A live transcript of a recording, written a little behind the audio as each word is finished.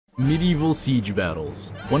Medieval siege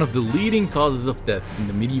battles, one of the leading causes of death in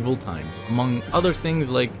the medieval times, among other things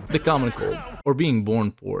like the common cold or being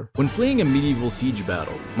born poor. When playing a medieval siege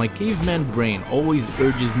battle, my caveman brain always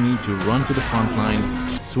urges me to run to the front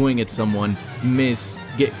lines, swing at someone, miss,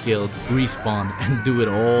 get killed, respawn, and do it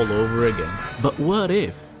all over again. But what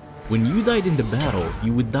if, when you died in the battle,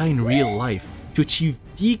 you would die in real life to achieve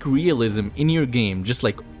peak realism in your game, just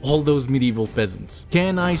like all those medieval peasants?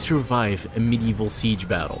 Can I survive a medieval siege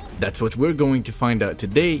battle? That's what we're going to find out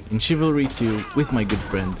today in Chivalry 2 with my good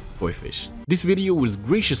friend Koifish. This video was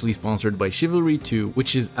graciously sponsored by Chivalry 2,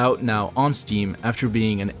 which is out now on Steam after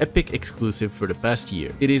being an Epic exclusive for the past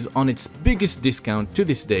year. It is on its biggest discount to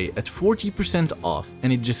this day at 40% off,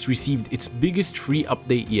 and it just received its biggest free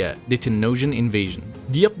update yet, the Tenosian Invasion.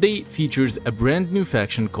 The update features a brand new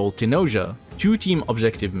faction called Tenosia, 2 team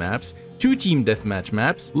objective maps, 2 team deathmatch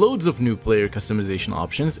maps, loads of new player customization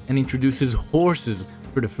options, and introduces horses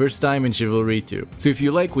for the first time in Chivalry 2. So if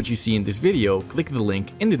you like what you see in this video, click the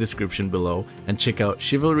link in the description below and check out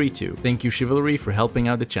Chivalry 2. Thank you, Chivalry, for helping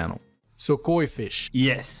out the channel. So Koifish,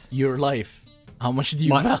 yes, your life, how much do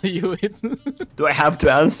you value it? Do I have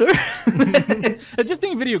to answer? Just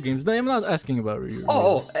think video games. No, I'm not asking about you.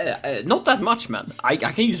 Not that much, man. I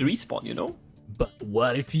can use respawn, you know? But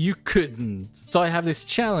what if you couldn't? So I have this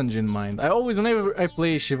challenge in mind. I always, whenever I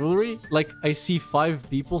play Chivalry, like I see 5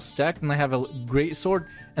 people stacked and I have a great sword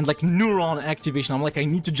and like neuron activation. I'm like, I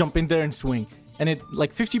need to jump in there and swing. And it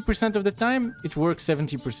like 50% of the time, it works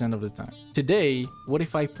 70% of the time. Today, what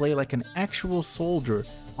if I play like an actual soldier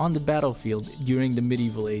on the battlefield during the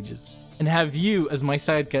medieval ages? And have you as my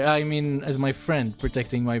sidekick, I mean, as my friend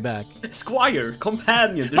protecting my back. Squire,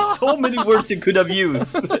 companion, there's so many words you could have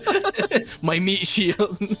used. My meat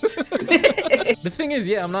shield. The thing is,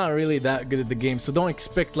 yeah, I'm not really that good at the game, so don't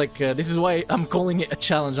expect like, this is why I'm calling it a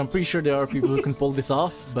challenge. I'm pretty sure there are people who can pull this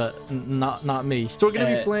off, but not me. So we're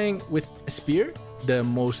gonna be playing with a spear, the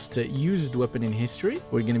most used weapon in history.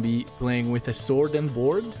 We're gonna be playing with a sword and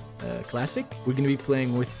board. Classic. We're gonna be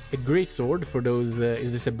playing with a great sword for those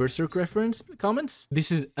is this a Berserk reference comments?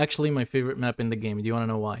 This is actually my favorite map in the game. Do you want to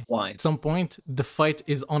know why? Why? At some point the fight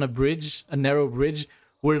is on a bridge, a narrow bridge,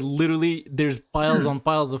 where literally there's piles on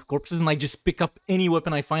piles of corpses, and I just pick up any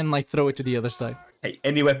weapon I find and I throw it to the other side. Hey,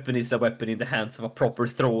 any weapon is a weapon in the hands of a proper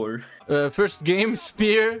thrower. First game,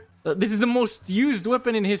 spear. This is the most used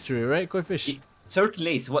weapon in history, right, Koifish? It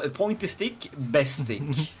certainly is. Pointy stick, best stick.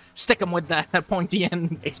 Stick them with that pointy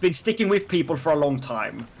end. It's been sticking with people for a long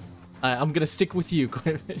time. I'm gonna stick with you,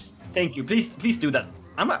 Koifish. Thank you. Please do that.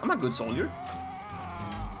 I'm a good soldier.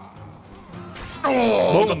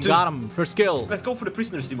 Oh, boom, got him. First kill. Let's go for the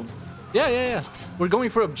prisoner, Simo. Yeah. We're going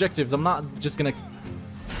for objectives. I'm not just gonna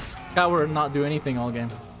cower and not do anything all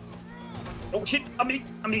game. Oh shit! I'm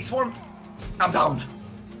being swarmed. I'm down.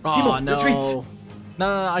 Oh, Simo, no. retreat. No,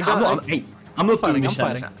 I got. Hey, I'm not fighting. doing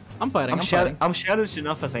this. I'm fighting. I'm challenged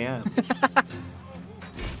enough as I am.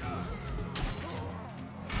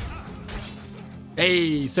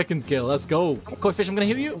 Hey, second kill. Let's go. Koifish, I'm gonna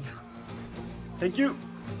heal you. Thank you.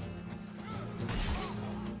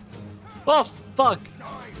 Oh, fuck.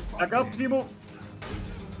 Back up, Simo.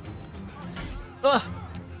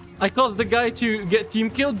 I caused the guy to get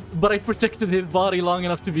team killed, but I protected his body long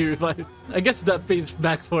enough to be revived. I guess that pays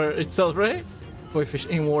back for itself, right? Koifish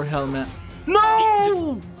in war helmet.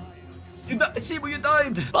 No! Simo, you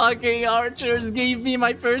died! Fucking archers gave me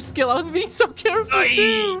my first kill. I was being so careful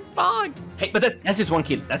too. Fuck. Hey, but that's just one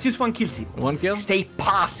kill. That's just one kill, Simo. One kill? Stay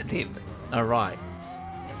positive. Alright.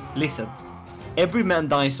 Listen, every man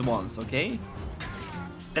dies once, okay?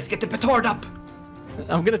 Let's get the petard up!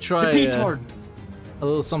 I'm gonna try the petard. A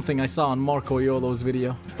little something I saw on Marco Yolo's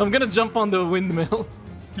video. I'm gonna jump on the windmill.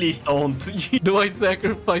 Please don't. Do I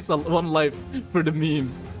sacrifice one life for the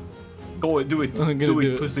memes? Go, do it. I'm gonna do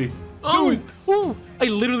it, pussy. Oh, do it. Ooh, I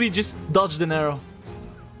literally just dodged an arrow.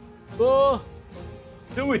 Oh,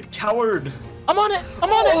 do it, coward. I'm on it. I'm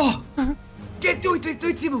on it. Do it,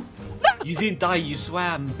 Simo. You didn't die, you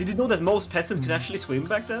swam. Did you know that most peasants could actually swim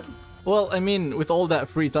back then? Well, I mean, with all that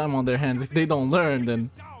free time on their hands, if they don't learn, then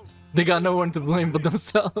they got no one to blame but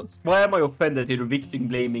themselves. Why am I offended you're victim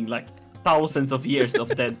blaming like thousands of years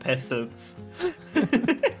of dead peasants?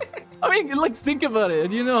 I mean, like, think about it.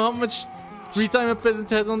 Do you know how much free time a peasant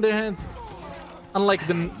has on their hands? Unlike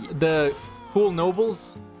the cool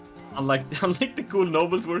nobles. Unlike the cool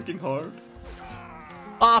nobles working hard.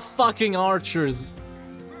 Ah, fucking archers.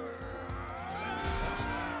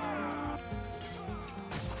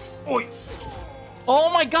 Oi.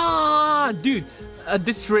 Oh my god, dude. At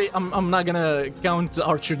this rate, I'm not gonna count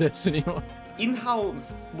archer deaths anymore. In how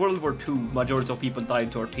World War II majority of people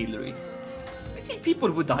died to artillery, think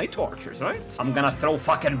people would die to archers, right? I'm gonna throw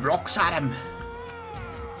fucking rocks at him.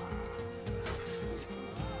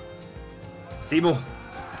 Simo,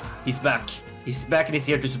 he's back. He's back and he's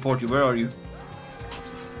here to support you. Where are you?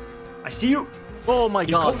 I see you. Oh my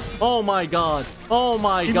god. Oh my god. Oh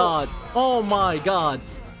my Simo. god. Oh my god.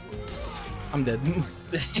 I'm dead.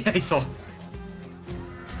 Yeah, I saw.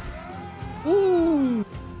 Ooh.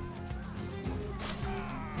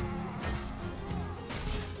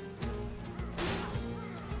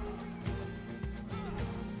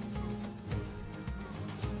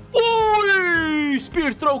 Ooh,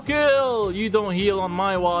 spear throw kill. You don't heal on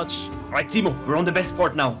my watch. Alright, Simo, we're on the best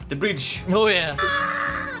part now. The bridge. Oh yeah.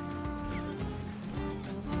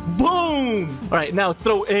 Boom! Alright, now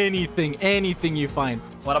throw anything you find.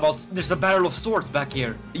 What about, there's a barrel of swords back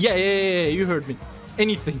here. Yeah, you heard me.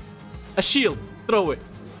 Anything. A shield, throw it.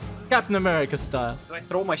 Captain America style. Do I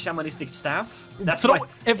throw my shamanistic staff? Throw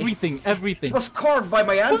everything. It was carved by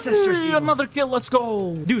my ancestors. Ooh, another kill, let's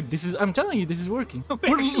go. Dude, I'm telling you, this is working.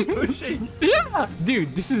 We're actually pushing. Yeah!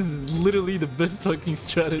 Dude, this is literally the best fucking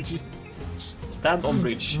strategy. Stand on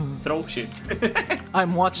bridge. Throw shit.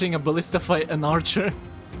 I'm watching a ballista fight an archer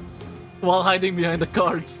while hiding behind the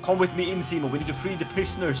cards. Come with me in, Simo. We need to free the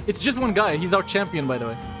prisoners. It's just one guy. He's our champion, by the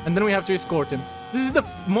way. And then we have to escort him. This is the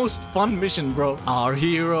most fun mission, bro. Our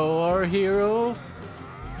hero.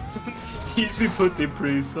 He's been put in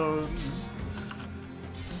prison.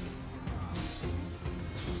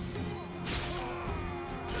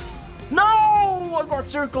 No! I got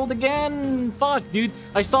circled again. Fuck, dude.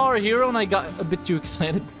 I saw our hero and I got a bit too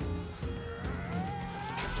excited.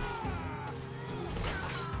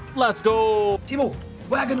 Let's go. Simo,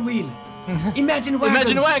 wagon wheel. Imagine wagons.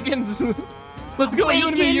 Imagine wagons. Let's go, you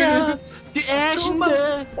and me. The action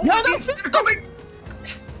there. No, they're coming.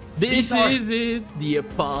 This is it. The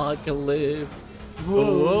apocalypse.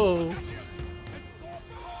 Whoa.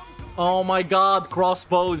 Oh my god.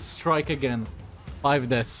 Crossbows strike again. 5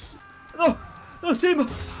 deaths. No, Simo.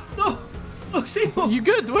 No, Simo. You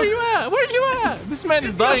good? Where you at? Where you at? This man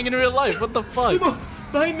is dying in real life. What the fuck? Simo,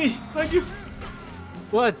 behind me. Behind you.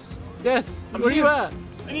 What? Yes. I'm Where here. you at?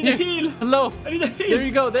 I need a heal. Hello. I need a heal. There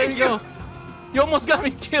you go. There Thank you go. You almost got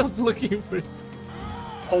me killed looking for it.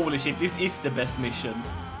 Holy shit, this is the best mission.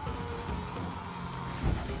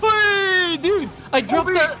 Hey, dude! I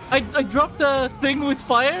dropped the thing with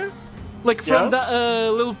fire, like from that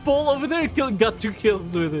little pole over there. Got 2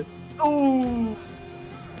 kills with it. Oh.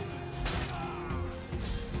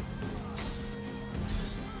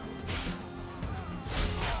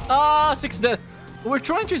 Ah, 6 death. We're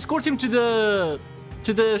trying to escort him to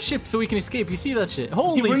the ship so we can escape. You see that shit?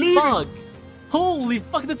 Holy fuck! Holy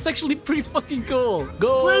fuck! That's actually pretty fucking cool.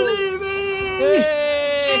 Go! We're leaving!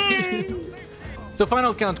 Hey! So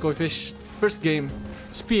final count, Goldfish. First game,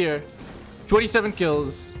 spear, 27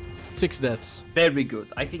 kills, 6 deaths. Very good.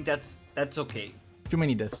 I think that's okay. Too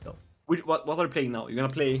many deaths though. What are you playing now? You're gonna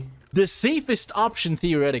play The safest option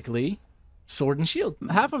theoretically, sword and shield.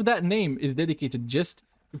 Half of that name is dedicated just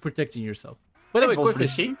to protecting yourself. By the way,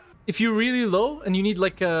 Goldfish, if you're really low and you need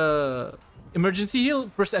like a emergency heal,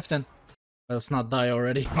 press F10. Let's not die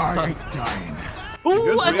already. I ain't dying.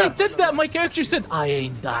 Ooh, as I did that, my character said, I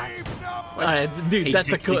ain't dying. Dude,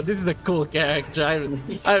 that's a cool. This is a cool character.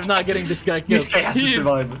 I'm not getting this guy killed. This guy has to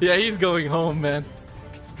survive. Yeah, he's going home, man.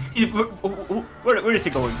 Where is he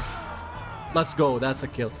going? Let's go. That's a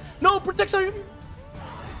kill. No, protect him.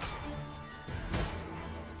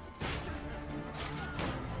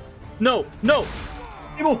 No, no.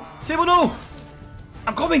 Simo, no!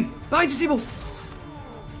 I'm coming! Behind you, Simo!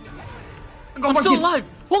 I'm still alive!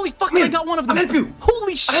 Holy fuck, I got one of them! I'll help you!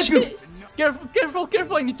 Holy I'll shit! help you. Careful, careful,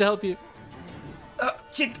 careful, I need to help you.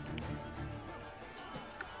 Shit!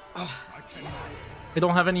 I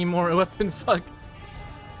don't have any more weapons, fuck.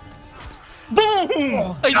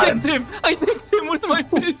 Boom! I dicked him! I dicked him with my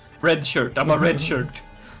fist! Red shirt, I'm a red shirt.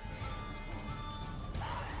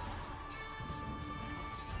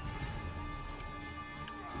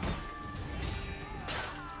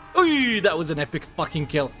 Ooh, that was an epic fucking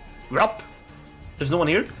kill. We're up! There's no one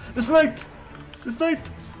here? This night! This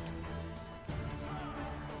night!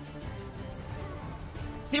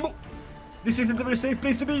 Simo! This isn't a very safe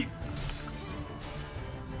place to be!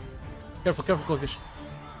 Careful, careful, Goldfish.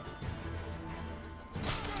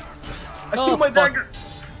 I threw my dagger!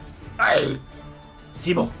 Aye.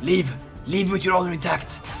 Simo, leave! Leave with your honor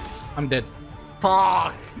intact! I'm dead.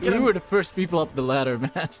 Fuck! We were the first people up the ladder, man.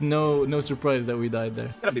 It's no surprise that we died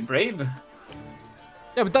there. Gotta be brave.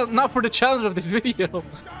 Yeah, but not for the challenge of this video.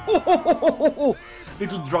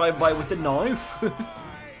 Little drive-by with the knife.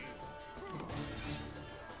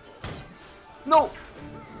 No!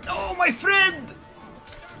 No, my friend!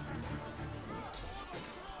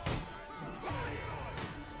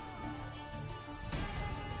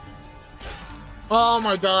 Oh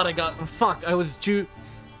my god, I got... Fuck, I was too...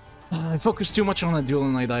 I focused too much on the duel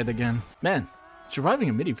and I died again. Man, surviving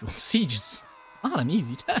a medieval siege is not an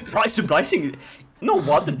easy task. Surprising. No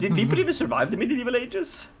wonder, did people even survive the medieval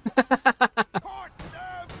ages?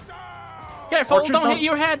 Careful, don't hit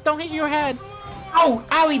your head, don't hit your head. Ow,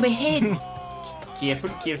 owie, my head. Careful,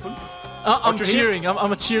 careful. I'm cheering,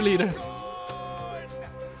 I'm a cheerleader.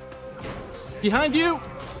 Behind you.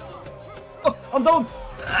 Oh, I'm down.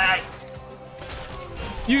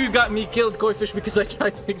 You got me killed, Koi-fish, because I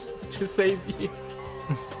tried to save you.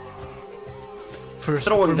 First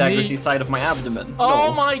throwing daggers inside of my abdomen. Oh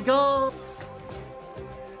no. my god.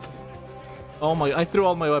 Oh my, I threw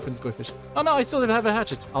all my weapons, Koi-fish. Oh no, I still have a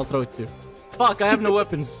hatchet. I'll throw it too. Fuck, I have no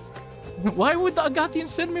weapons. Why would the Agatian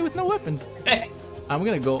send me with no weapons? I'm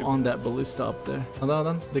gonna go on that ballista up there. Hold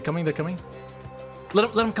on. They're coming, they're coming.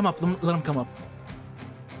 Let them come up, let them come up.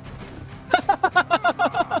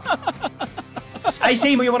 I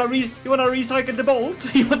say, you wanna recycle the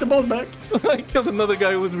bolt? You want the bolt back? I killed another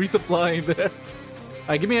guy who was resupplying there.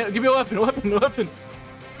 Alright, give me a weapon.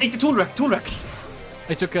 Take the tool rack.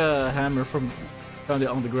 I took a hammer found it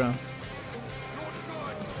on the ground.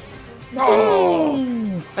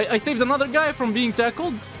 No! I saved another guy from being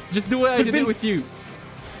tackled. Just the way I did it with you.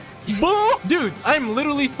 Boom! Dude, I'm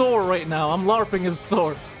literally Thor right now. I'm LARPing as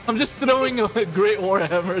Thor. I'm just throwing a great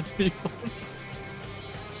warhammer at people.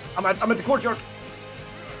 I'm at the courtyard.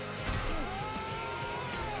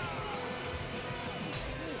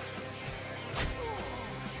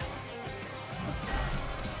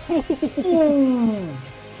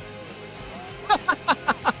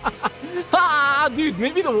 Dude,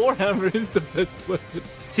 maybe the warhammer is the best weapon.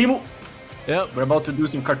 Simo. Yep. We're about to do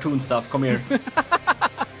some cartoon stuff. Come here.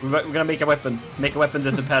 We're gonna make a weapon. Make a weapon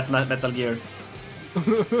that surpasses Metal Gear.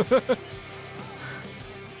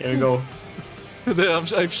 Here we go. There,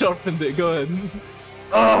 I've sharpened it. Go ahead.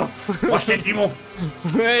 Oh! Watch it, Simo.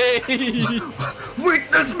 Hey!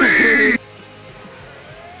 Witness me!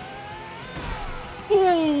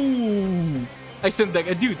 Ooh! I sent that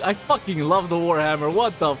guy. Dude, I fucking love the warhammer.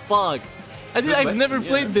 What the fuck? I've never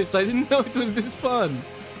played this. I didn't know it was this fun.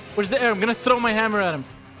 Where's the air? I'm gonna throw my hammer at him.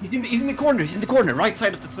 He's in the corner. He's in the corner, right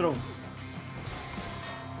side of the throne.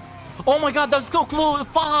 Oh my god, that was so close.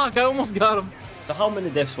 Fuck, I almost got him. So how many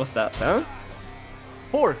deaths was that, huh?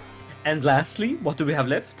 4. And lastly, what do we have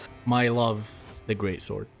left? My love, the great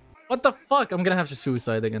sword. What the fuck? I'm gonna have to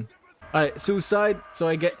suicide again. Alright, suicide, so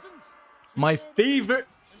I get my favorite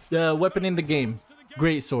weapon in the game.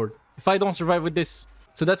 Great sword. If I don't survive with this,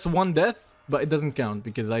 so that's 1 death, but it doesn't count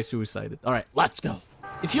because I suicided. Alright, let's go.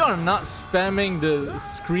 If you are not spamming the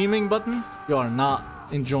screaming button, you are not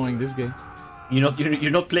enjoying this game.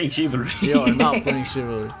 You're not playing Chivalry. You are not playing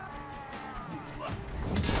Chivalry.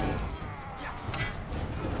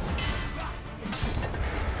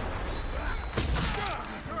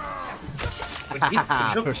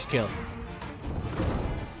 First kill.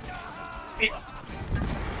 Did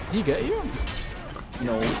he get you?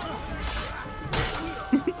 No.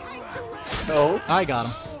 No. I got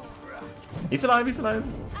him. He's alive, he's alive.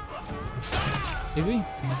 Is he?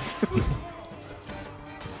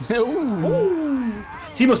 Ooh.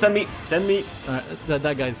 Simo, send me. Alright,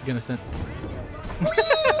 that guy's gonna send.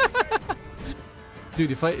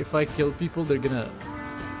 Dude, if I kill people, they're gonna...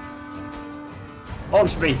 On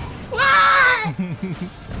spree.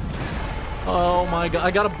 Oh my god,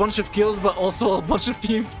 I got a bunch of kills, but also a bunch of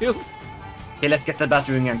team kills. Okay, let's get that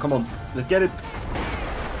battery again. Come on, let's get it.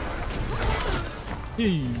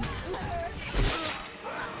 Hey.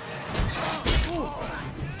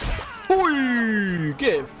 Oi,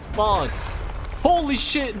 get fucked. Holy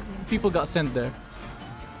shit, people got sent there.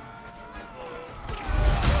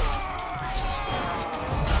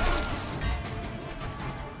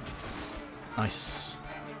 Nice.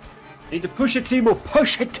 Need to push it, Simo.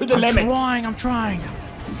 Push it to the limit. I'm trying.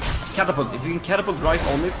 Catapult. If you can catapult right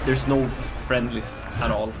on it, there's no friendlies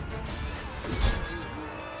at all.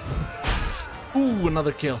 Ooh,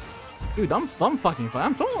 another kill. Dude, I'm fucking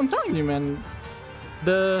fine. I'm telling you, man.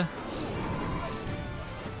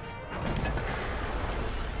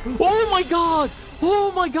 Oh my god!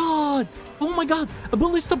 Oh my god! Oh my god! A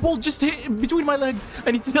ballista bolt just hit between my legs. I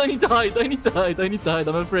need to hide.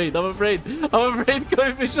 I'm afraid,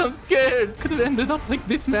 Koi-fish. I'm scared. Could have ended up like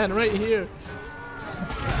this man right here.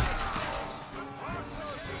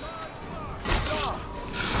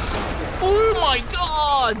 Oh my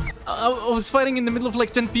god! I was fighting in the middle of like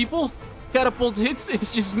 10 people. Catapult hits,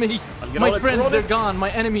 it's just me. My friends, they're gone. My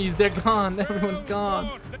enemies, they're gone. Everyone's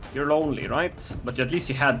gone. You're lonely, right? But at least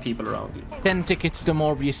you had people around you. 10 tickets to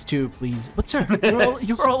Morbius 2, please. But sir,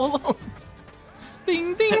 you're all alone.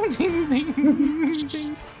 Ding, ding, ding, ding,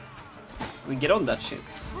 ding. We get on that shit.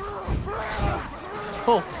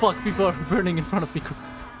 Oh fuck, people are burning in front of me.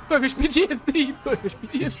 Corvish PTSD! Corvish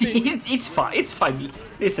PTSD! It's fine, it's fine.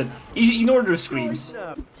 Listen, ignore the screams.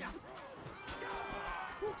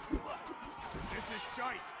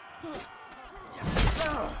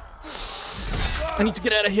 I need to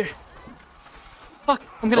get out of here. Fuck,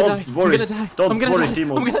 I'm gonna die. Don't worry, don't worry,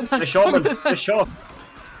 Simo. I'm gonna die. The shaman, the shaman.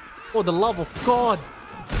 Oh, the love of God.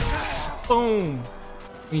 Boom.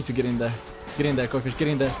 We need to get in there. Get in there, Corfish, get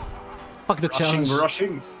in there. Fuck the challenge.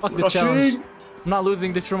 Rushing. Fuck the challenge. I'm not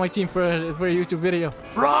losing this for my team for a YouTube video.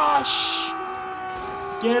 Rush!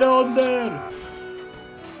 Get on there.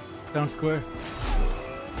 Down square.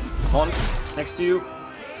 On, next to you.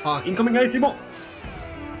 Fuck. Incoming guys, Simo.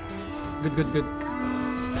 Good, good, good.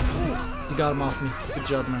 You got him off me. Good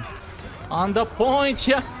job, man. On the point,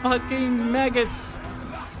 ya fucking maggots.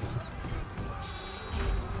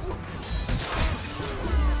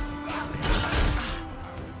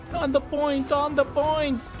 On the point, on the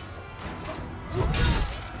point.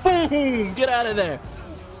 Boom! Get out of there.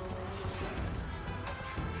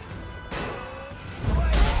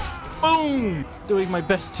 Boom! Doing my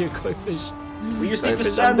best here, Koi Fish. We just need to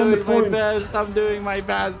stand on the point. I'm doing my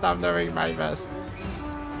best. I'm doing my best.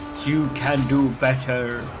 You can do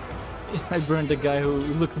better. I burned the guy who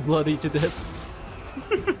looked bloody to death.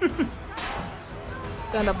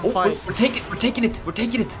 Stand up and fight. We're taking it.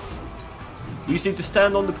 You just need to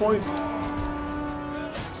stand on the point.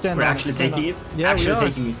 We're actually taking it. Yeah, actually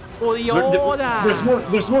taking it. Oh,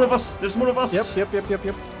 There's more of us. There's more of us. Yep.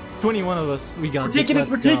 21 of us. We got We're taking it.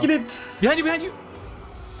 We're taking it. Behind you.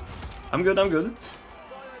 I'm good.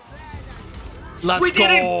 Let's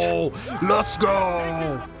go! Let's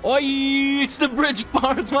go! Oi, it's the bridge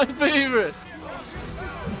part, my favorite.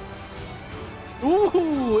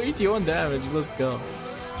 Ooh, 81 damage. Let's go.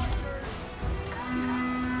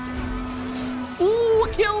 Ooh,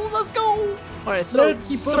 kill. Let's go. All right,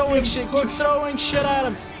 keep throwing shit. Keep throwing shit at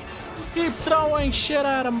him. Keep throwing shit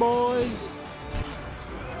at him, boys.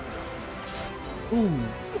 Ooh,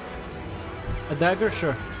 a dagger?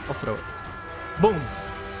 Sure, I'll throw it. Boom.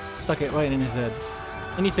 Stuck it right in his head.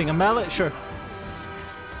 Anything, a mallet? Sure.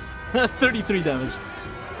 33 damage.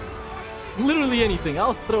 Literally anything.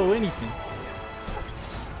 I'll throw anything.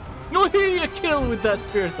 No, a kill with that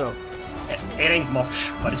spear throw. It ain't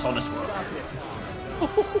much, but it's honest work.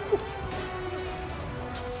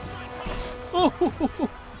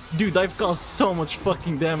 Dude, I've caused so much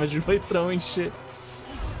fucking damage by throwing shit.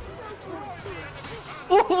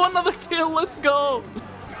 Oh, another kill. Let's go.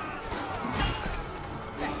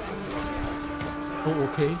 Oh,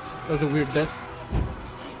 okay. That was a weird death.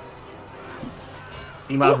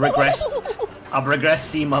 Simo, I've regressed. I've regressed,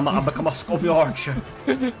 Simo. I've become a Scorpio archer.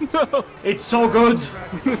 No. It's so good.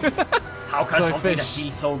 How can Koi something that Fish.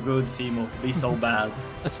 feels so good, Simo, be so bad?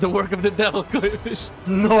 That's the work of the devil, Koi Fish.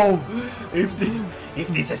 No. If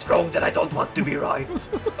this is wrong, then I don't want to be right.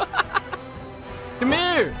 Come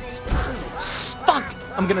here. Fuck.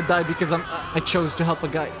 I'm gonna die because I chose to help a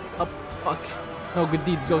guy. Up. Fuck. No good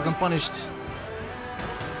deed goes unpunished.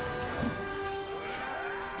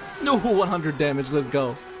 No, 100 damage, let's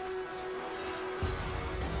go.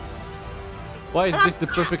 Why is this the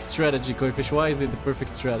perfect strategy, Koi Fish? Why is it the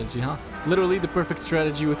perfect strategy, huh? Literally the perfect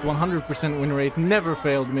strategy with 100% win rate never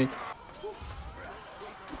failed me.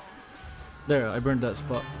 There, I burned that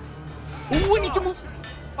spot. Oh, I need to move!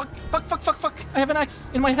 Fuck. I have an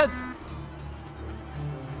axe in my head.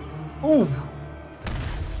 Oh!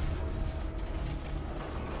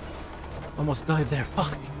 Almost died there,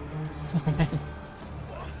 fuck. Oh, man.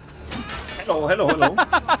 Hello.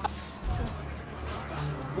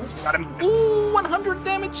 Got him. Ooh, 100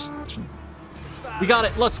 damage. We got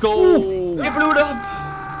it. Let's go. Ooh, it blew it up.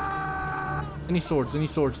 Any swords?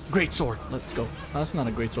 Great sword. Let's go. No, that's not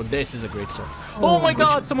a great sword. This is a great sword. Oh my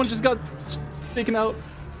god, someone just got taken out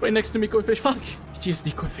right next to me, Koi Fish. Fuck.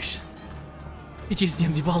 PTSD, Koi Fish. PTSD,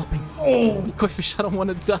 I'm developing. Oh. Koi Fish, I don't want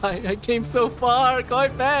to die. I came so far, Koi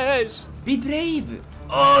Fish. Be brave.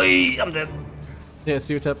 Oi, I'm dead. Yeah,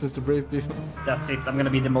 see what happens to brave people. That's it. I'm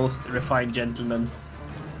gonna be the most refined gentleman.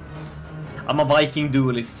 I'm a Viking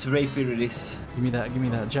duelist. Rapier it is. Give me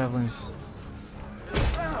that. Javelins.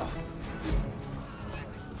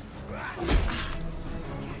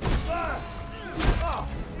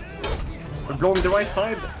 We're blowing the right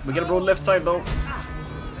side. We gotta blow the left side though.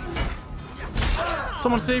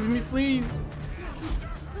 Someone save me, please.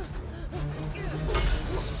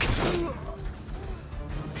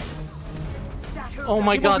 Oh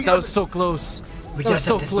my god, that was so close. We That was just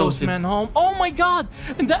so set close, explosive. man. Home. Oh my god!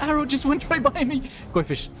 And the arrow just went right by me. Koi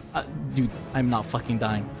fish. Dude, I'm not fucking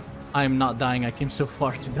dying. I'm not dying. I came so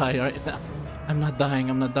far to die right now. I'm not dying.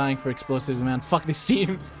 I'm not dying for explosives, man. Fuck this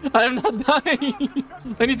team. I'm not dying.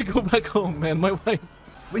 I need to go back home, man. My wife.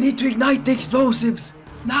 We need to ignite the explosives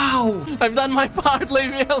now. I've done my part.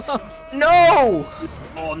 Leave me alone. No!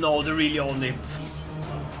 Oh no, they're really on it.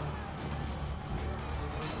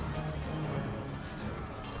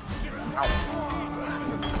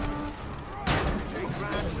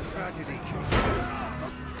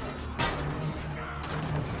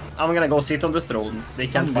 I'm gonna go sit on the throne. They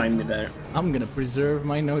can't find me there. I'm gonna preserve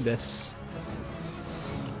my notice.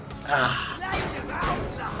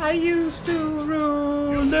 I used to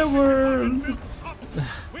rule the world.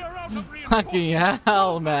 Fucking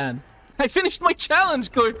hell, man. I finished my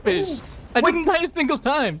challenge, Koi fish. I didn't die a single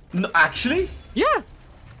time. No, actually? Yeah.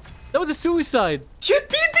 That was a suicide. You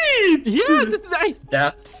did it! Yeah,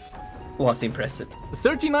 That was impressive.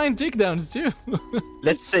 39 takedowns too.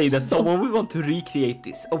 Let's say that someone will want to recreate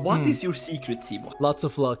this. What is your secret, Simo? Lots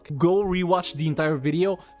of luck. Go rewatch the entire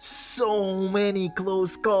video. So many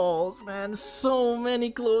close calls, man. So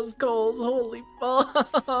many close calls. Holy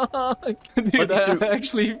fuck. Dude, I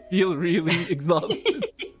actually feel really exhausted.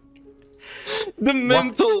 The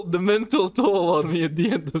mental toll on me at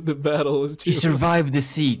the end of the battle was too He survived the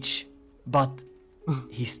siege, but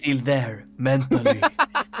he's still there mentally.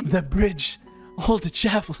 The bridge. All the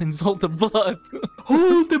javelins, all the blood.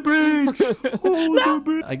 Hold the bridge! Hold the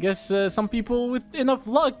bridge! I guess some people with enough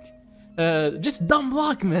luck, just dumb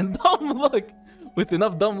luck, man, dumb luck. With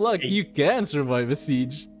enough dumb luck, you can survive a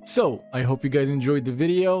siege. So, I hope you guys enjoyed the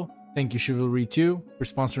video. Thank you, Chivalry 2, for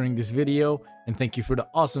sponsoring this video. And thank you for the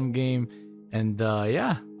awesome game. And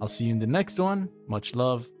yeah, I'll see you in the next one. Much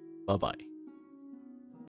love. Bye-bye.